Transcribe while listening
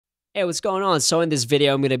Hey, what's going on? So in this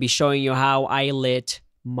video, I'm going to be showing you how I lit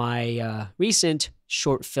my recent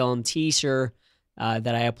short film teaser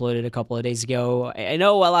that I uploaded a couple of days ago. I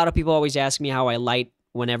know a lot of people always ask me how I light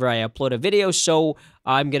whenever I upload a video, so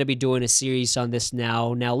I'm going to be doing a series on this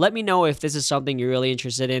now. Now, let me know if this is something you're really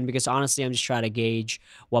interested in, because honestly, I'm just trying to gauge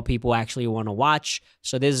what people actually want to watch.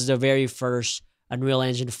 So this is the very first Unreal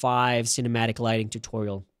Engine 5 cinematic lighting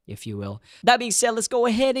tutorial, if you will. That being said, let's go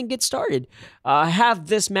ahead and get started. I have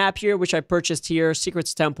this map here, which I purchased here,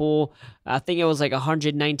 Secrets Temple. I think it was like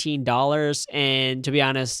 $119, and to be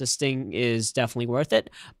honest, this thing is definitely worth it.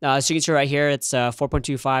 So you can see right here, it's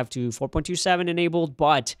 4.25 to 4.27 enabled,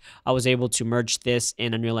 but I was able to merge this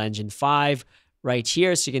in Unreal Engine 5 right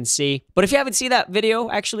here, so you can see. But if you haven't seen that video,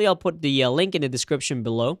 actually, I'll put the link in the description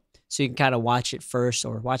below, so you can kind of watch it first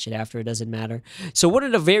or watch it after, it doesn't matter. So one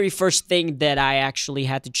of the very first thing that I actually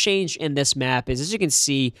had to change in this map is, as you can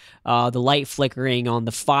see, the light flickering on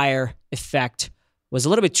the fire effect was a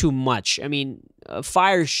little bit too much. I mean,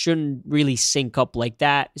 fire shouldn't really sync up like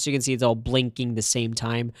that. As you can see, it's all blinking the same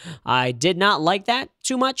time. I did not like that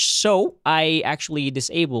too much, so I actually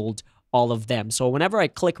disabled all of them. So whenever I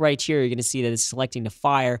click right here, you're going to see that it's selecting the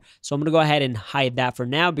fire. So I'm going to go ahead and hide that for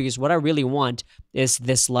now, because what I really want is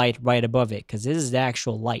this light right above it, because this is the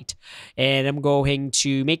actual light. And I'm going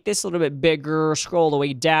to make this a little bit bigger, scroll the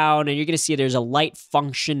way down, and you're going to see there's a light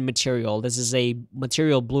function material. This is a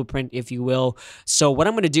material blueprint, if you will. So what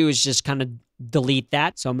I'm going to do is just kind of delete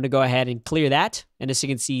that. So I'm going to go ahead and clear that. And as you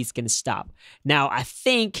can see, it's going to stop. Now, I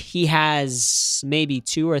think he has maybe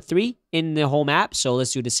 2 or 3 in the whole map. So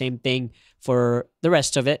let's do the same thing for the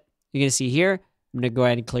rest of it. You're going to see here, I'm going to go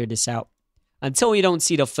ahead and clear this out until we don't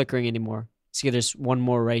see the flickering anymore. See, there's one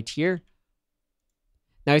more right here.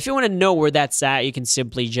 Now, if you want to know where that's at, you can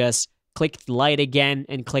simply just click the light again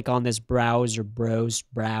and click on this browse or browse.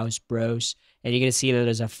 And you're going to see that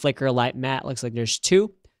there's a flicker light matte. Looks like there's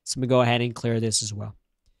 2. So I'm going to go ahead and clear this as well. All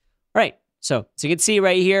right. So you can see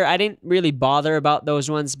right here, I didn't really bother about those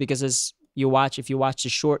ones, because if you watch the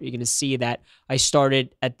short, you're going to see that I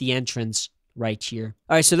started at the entrance right here.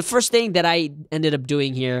 All right, so the first thing that I ended up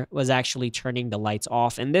doing here was actually turning the lights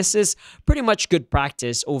off. And this is pretty much good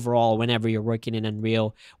practice overall whenever you're working in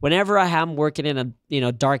Unreal. Whenever I am working in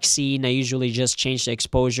a dark scene, I usually just change the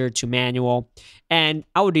exposure to manual. And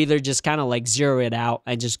I would either just kind of like zero it out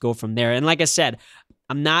and just go from there. And like I said,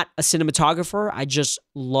 I'm not a cinematographer. I just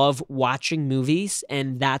love watching movies,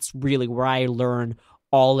 and that's really where I learn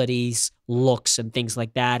all of these looks and things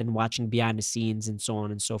like that, and watching behind the scenes and so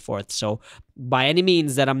on and so forth. So by any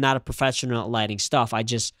means that I'm not a professional at lighting stuff, I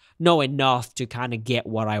just know enough to kind of get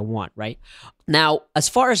what I want, right? Now, as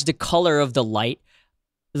far as the color of the light,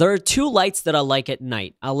 there are 2 lights that I like at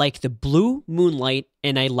night. I like the blue moonlight,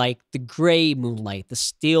 and I like the gray moonlight, the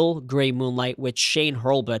steel gray moonlight, with Shane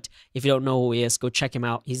Hurlbut. If you don't know who he is, go check him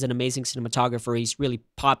out. He's an amazing cinematographer. He's really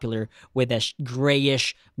popular with that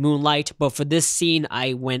grayish moonlight. But for this scene,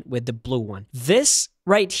 I went with the blue one. This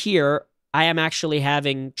right here, I am actually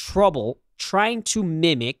having trouble trying to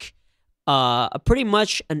mimic pretty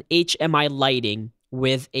much an HMI lighting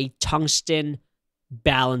with a tungsten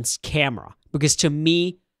balanced camera, because to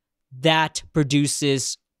me, that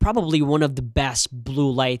produces probably one of the best blue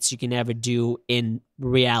lights you can ever do in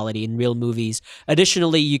reality, in real movies.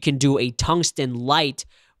 Additionally, you can do a tungsten light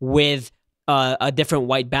with a different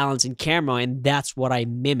white balance in camera, and that's what I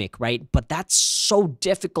mimic, right? But that's so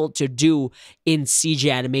difficult to do in CG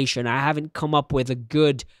animation. I haven't come up with a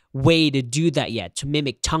good way to do that yet, to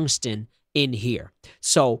mimic tungsten in here.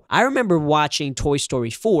 So I remember watching Toy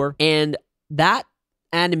Story 4, and that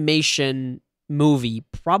animation movie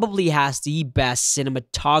probably has the best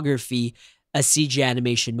cinematography a CG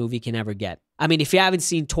animation movie can ever get. I mean, if you haven't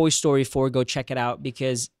seen Toy Story 4, go check it out,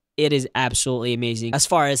 because it is absolutely amazing as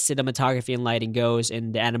far as cinematography and lighting goes,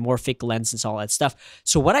 and the anamorphic lens and all that stuff.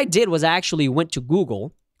 So what I did was I actually went to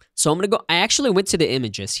Google. So I actually went to the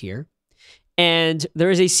images here, and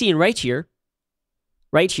there is a scene right here.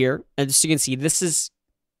 And as you can see, this is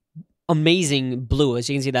amazing blue. As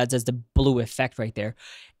you can see, that's the blue effect right there.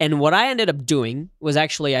 And what I ended up doing was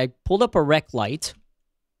actually I pulled up a rec light,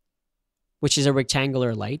 which is a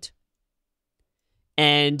rectangular light,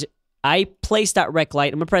 and I placed that rec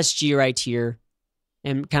light. I'm gonna press G right here,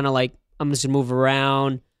 and kind of like I'm just gonna move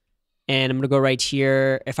around, and I'm gonna go right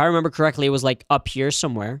here. If I remember correctly, it was like up here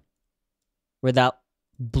somewhere where that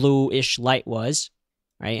bluish light was,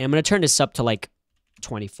 right? And I'm gonna turn this up to like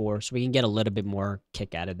 24 so we can get a little bit more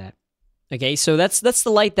kick out of that. Okay, so that's the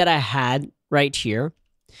light that I had right here.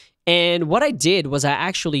 And what I did was I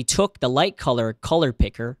actually took the light color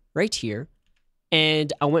picker right here,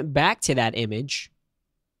 and I went back to that image,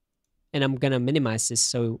 and I'm going to minimize this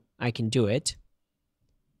so I can do it.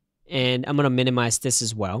 And I'm going to minimize this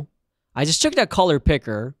as well. I just took that color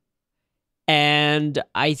picker, and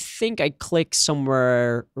I think I clicked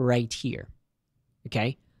somewhere right here.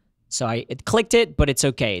 Okay, so it clicked it, but it's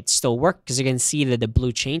okay. It still worked because you can see that the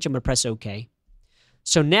blue changed. I'm going to press OK.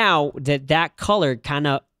 So now that color kind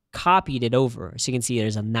of copied it over. So you can see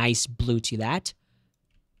there's a nice blue to that.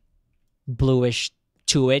 Bluish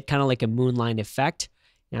to it, kind of like a moonlight effect.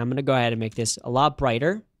 Now I'm going to go ahead and make this a lot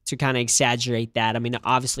brighter to kind of exaggerate that. I mean,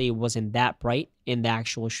 obviously it wasn't that bright in the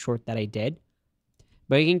actual short that I did,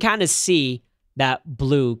 but you can kind of see that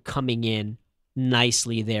blue coming in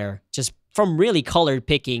nicely there, just from really color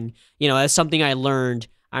picking. You know, that's something I learned.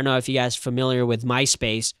 I don't know if you guys are familiar with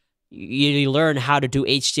MySpace. You learn how to do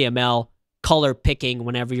HTML color picking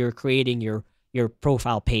whenever you're creating your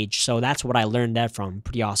profile page. So that's what I learned that from.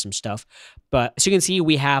 Pretty awesome stuff. But as you can see,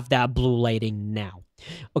 we have that blue lighting now.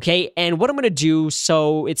 Okay, and what I'm going to do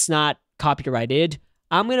so it's not copyrighted,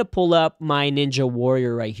 I'm going to pull up my Ninja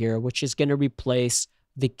Warrior right here, which is going to replace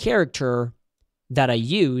the character that I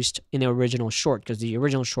used in the original short, because the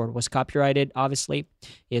original short was copyrighted, obviously.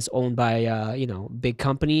 It's owned by, big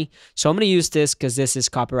company. So I'm going to use this because this is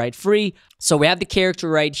copyright free. So we have the character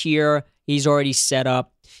right here. He's already set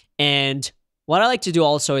up. And what I like to do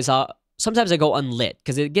also is sometimes I go unlit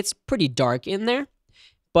because it gets pretty dark in there.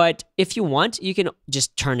 But if you want, you can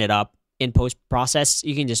just turn it up in post-process.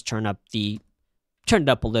 You can just turn it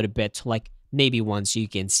up a little bit, like maybe once you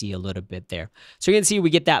can see a little bit there. So you can see we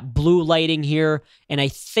get that blue lighting here. And I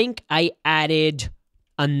think I added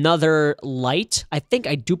another light. I think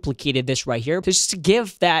I duplicated this right here just to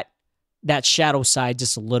give that shadow side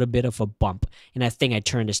just a little bit of a bump. And I think I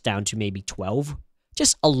turned this down to maybe 12.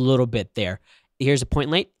 Just a little bit there. Here's a point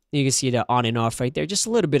light. You can see the on and off right there. Just a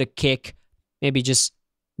little bit of kick. Maybe just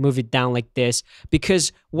move it down like this.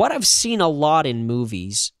 Because what I've seen a lot in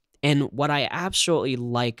movies, and what I absolutely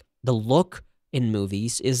like the look in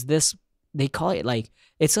movies, is this, they call it like,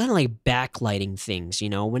 it's kind of like backlighting things, you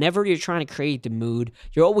know? Whenever you're trying to create the mood,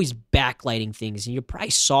 you're always backlighting things, and you probably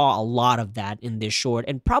saw a lot of that in this short,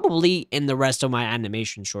 and probably in the rest of my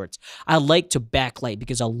animation shorts. I like to backlight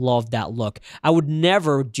because I love that look. I would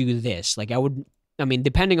never do this. Like,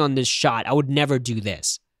 depending on this shot, I would never do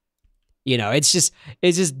this. You know, it just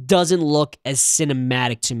doesn't look as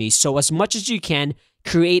cinematic to me. So as much as you can,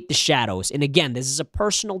 create the shadows. And again, this is a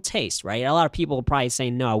personal taste, right? A lot of people will probably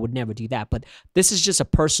say, no, I would never do that. But this is just a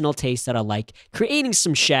personal taste that I like. Creating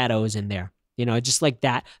some shadows in there, you know, just like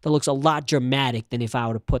that. That looks a lot dramatic than if I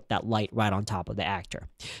were to put that light right on top of the actor.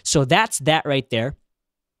 So that's that right there.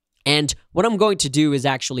 And what I'm going to do is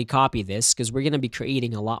actually copy this, because we're going to be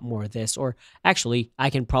creating a lot more of this. Or actually,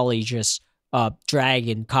 I can probably just drag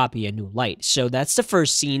and copy a new light. So that's the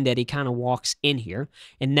first scene that he kind of walks in here.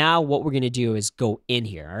 And now what we're going to do is go in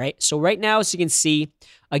here, all right? So right now, as you can see,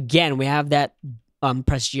 again, we have that,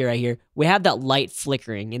 press G right here. We have that light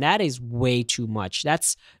flickering, and that is way too much.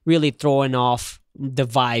 That's really throwing off the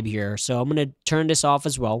vibe here. So I'm going to turn this off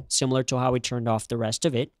as well, similar to how we turned off the rest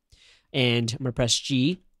of it. And I'm going to press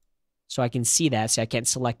G so I can see that. See, I can't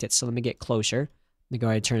select it, so let me get closer. Let me go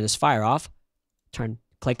ahead and turn this fire off.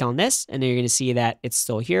 Click on this, and then you're going to see that it's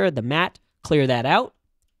still here, the matte. Clear that out.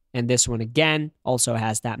 And this one, again, also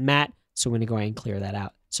has that matte, so we're going to go ahead and clear that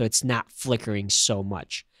out so it's not flickering so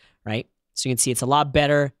much, right? So you can see it's a lot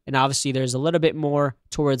better, and obviously there's a little bit more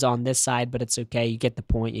towards on this side, but it's okay. You get the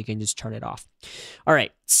point. You can just turn it off. All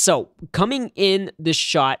right, so coming in the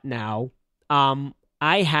shot now,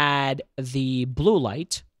 I had the blue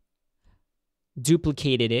light,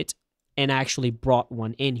 duplicated it, and actually brought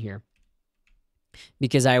one in here,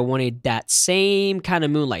 because I wanted that same kind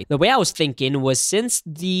of moonlight. The way I was thinking was, since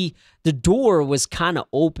the door was kind of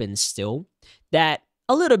open still, that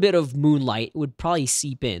a little bit of moonlight would probably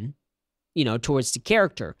seep in, you know, towards the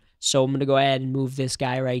character. So I'm going to go ahead and move this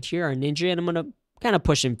guy right here, our ninja, and I'm going to kind of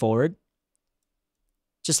push him forward,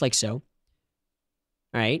 just like so. All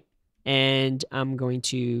right. And I'm going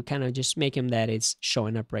to kind of just make him that it's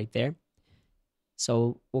showing up right there.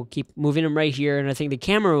 So we'll keep moving him right here, and I think the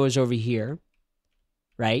camera was over here.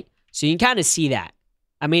 Right? So you can kind of see that.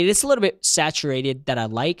 I mean, it's a little bit saturated that I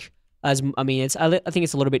like. I think it's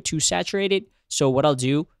a little bit too saturated. So what I'll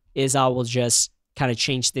do is I will just kind of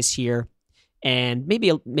change this here and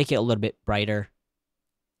maybe make it a little bit brighter,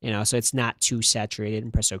 you know, so it's not too saturated,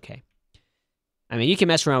 and press OK. I mean, you can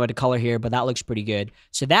mess around with the color here, but that looks pretty good.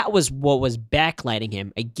 So that was what was backlighting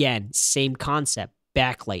him. Again, same concept,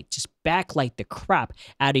 backlight, just backlight the crap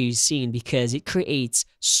out of your scene because it creates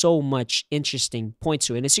so much interesting points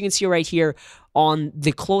to it. And as you can see right here on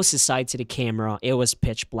the closest side to the camera, it was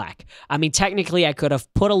pitch black. I mean, technically I could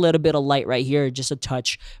have put a little bit of light right here, just a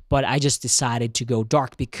touch, but I just decided to go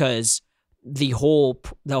dark because the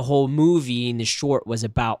whole movie in the short was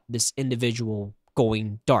about this individual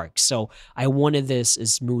going dark. So I wanted this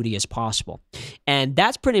as moody as possible. And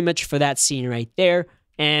that's pretty much for that scene right there.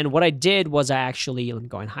 And what I did was let me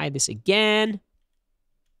go and hide this again.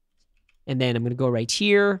 And then I'm going to go right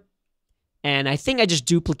here. And I think I just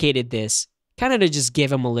duplicated this kind of to just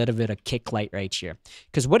give him a little bit of kick light right here.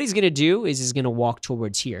 Because what he's going to do is he's going to walk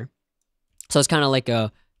towards here. So it's kind of like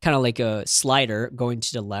a slider going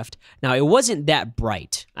to the left. Now, it wasn't that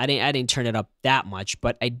bright. I didn't turn it up that much,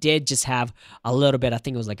 but I did just have a little bit, I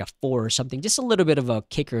think it was like a 4 or something, just a little bit of a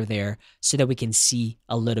kicker there so that we can see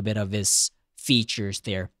a little bit of his features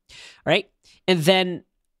there. All right. And then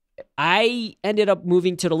I ended up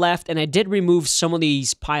moving to the left, and I did remove some of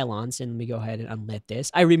these pylons. And let me go ahead and unlit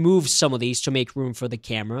this. I removed some of these to make room for the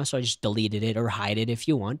camera, so I just deleted it or hide it if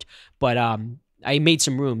you want. But I made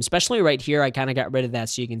some room, especially right here. I kind of got rid of that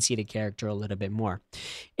so you can see the character a little bit more.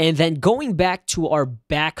 And then going back to our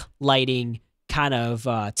backlighting kind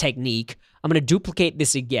of technique, I'm going to duplicate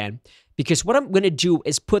this again because what I'm going to do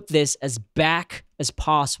is put this as back as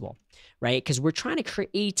possible, right? Because we're trying to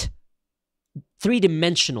create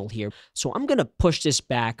three-dimensional here. So I'm going to push this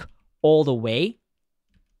back all the way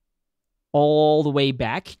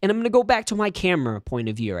back. And I'm going to go back to my camera point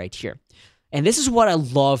of view right here. And this is what I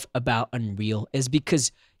love about Unreal is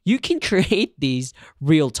because you can create these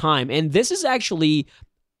real time. And this is actually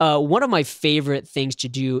one of my favorite things to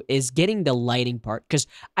do is getting the lighting part because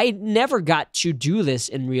I never got to do this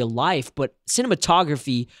in real life, but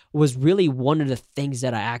cinematography was really one of the things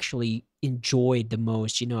that I actually enjoyed the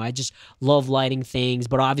most. You know, I just love lighting things,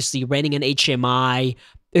 but obviously renting an HMI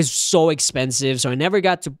is so expensive, so I never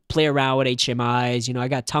got to play around with HMIs. You know, I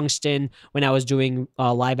got tungsten when I was doing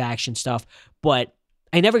live action stuff, but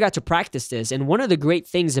I never got to practice this. And one of the great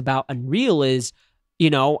things about Unreal is, you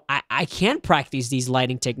know, I can practice these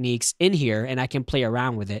lighting techniques in here and I can play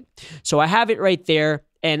around with it. So I have it right there.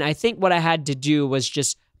 And I think what I had to do was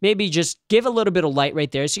just maybe just give a little bit of light right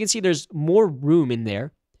there. So you can see there's more room in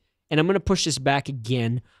there. And I'm going to push this back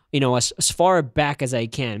again, you know, as far back as I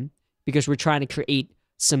can because we're trying to create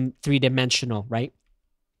some three-dimensional, right?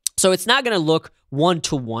 So it's not going to look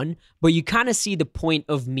one-to-one, but you kind of see the point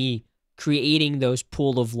of me creating those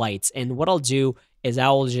pool of lights. And what I'll do is I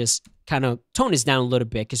will just kind of tone this down a little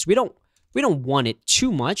bit because we don't want it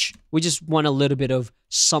too much. We just want a little bit of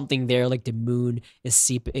something there, like the moon is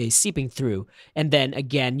seeping through. And then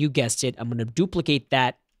again, you guessed it, I'm going to duplicate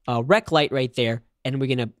that rec light right there, and we're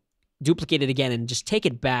going to duplicate it again and just take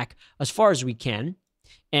it back as far as we can.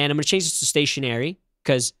 And I'm going to change this to stationary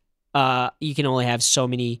because you can only have so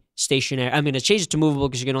many stationary. I'm going to change it to movable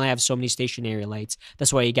because you can only have so many stationary lights.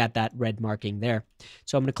 That's why you got that red marking there.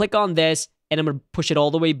 So I'm going to click on this and I'm going to push it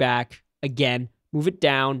all the way back again, move it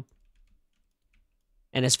down.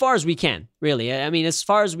 And as far as we can, really, I mean, as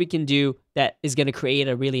far as we can do, that is going to create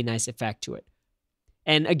a really nice effect to it.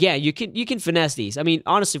 And again, you can finesse these. I mean,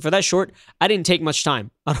 honestly, for that short, I didn't take much time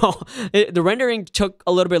at all. The rendering took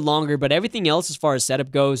a little bit longer, but everything else as far as setup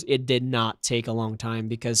goes, it did not take a long time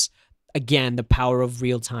because, again, the power of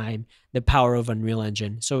real time, the power of Unreal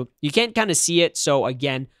Engine. So you can't kind of see it. So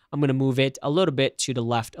again, I'm going to move it a little bit to the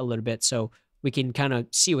left a little bit so we can kind of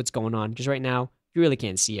see what's going on because right now, you really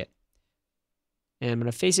can't see it. And I'm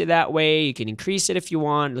going to face it that way. You can increase it if you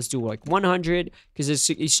want. Let's do like 100 because as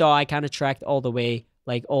you saw, I kind of tracked all the way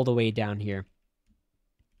down here.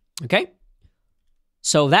 Okay.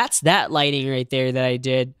 So that's that lighting right there that I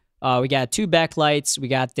did. We got two backlights. We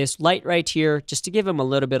got this light right here just to give him a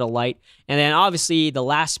little bit of light. And then obviously the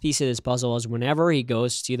last piece of this puzzle is whenever he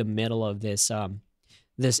goes to the middle of this,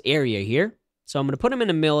 this area here. So I'm going to put him in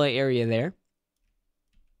the middle area there.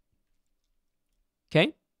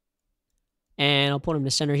 Okay. And I'll put him in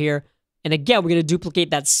the center here. And again, we're going to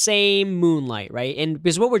duplicate that same moonlight, right? And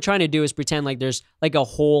because what we're trying to do is pretend like there's like a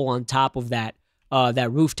hole on top of that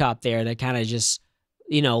that rooftop there that kind of just,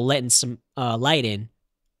 you know, letting some light in.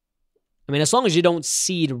 I mean, as long as you don't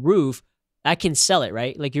see the roof, I can sell it,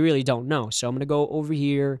 right? Like you really don't know. So I'm going to go over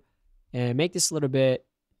here and make this a little bit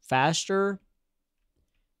faster.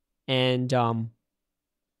 And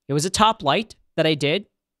it was a top light that I did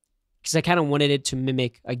because I kind of wanted it to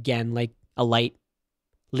mimic, again, like a light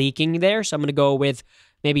leaking there. So I'm going to go with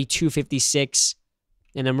maybe 256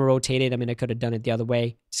 and I'm going to rotate it. I mean, I could have done it the other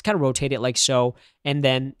way. Just kind of rotate it like so. And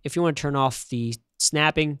then if you want to turn off the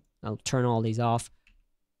snapping, I'll turn all these off.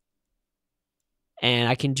 And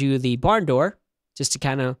I can do the barn door just to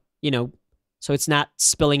kind of, so it's not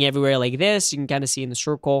spilling everywhere like this. You can kind of see in the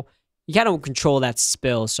circle. You kind of control that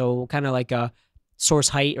spill. So kind of like a source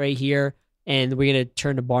height right here. And we're going to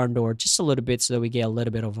turn the barn door just a little bit so that we get a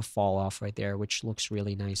little bit of a fall off right there, which looks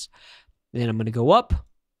really nice. And then I'm going to go up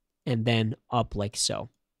and then up like so.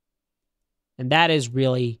 And that is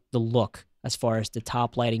really the look as far as the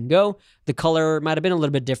top lighting go. The color might have been a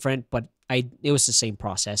little bit different, but it was the same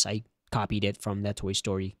process. I copied it from that Toy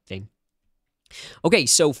Story thing. Okay,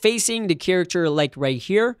 so facing the character like right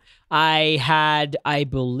here, I had, I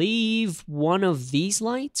believe, one of these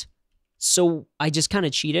lights. So I just kind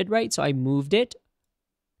of cheated, right? So I moved it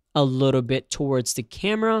a little bit towards the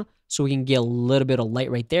camera so we can get a little bit of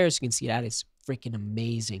light right there. So you can see that is freaking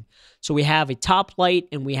amazing. So we have a top light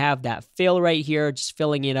and we have that fill right here, just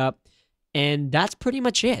filling it up. And that's pretty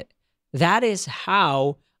much it. That is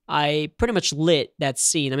how I pretty much lit that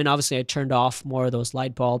scene. I mean, obviously I turned off more of those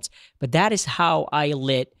light bulbs, but that is how I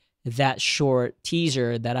lit that short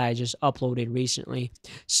teaser that I just uploaded recently.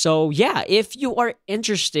 So yeah, if you are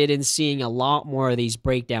interested in seeing a lot more of these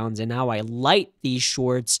breakdowns and how I light these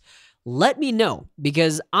shorts, let me know,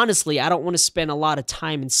 because honestly, I don't want to spend a lot of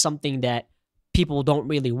time in something that people don't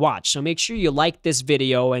really watch. So make sure you like this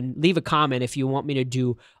video and leave a comment if you want me to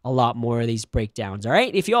do a lot more of these breakdowns. All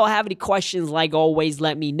right. If you all have any questions, like always,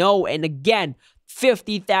 let me know. And again,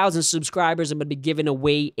 50,000 subscribers, I'm going to be giving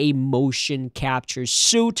away a motion capture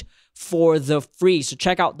suit for the free. So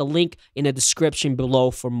check out the link in the description below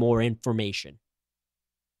for more information.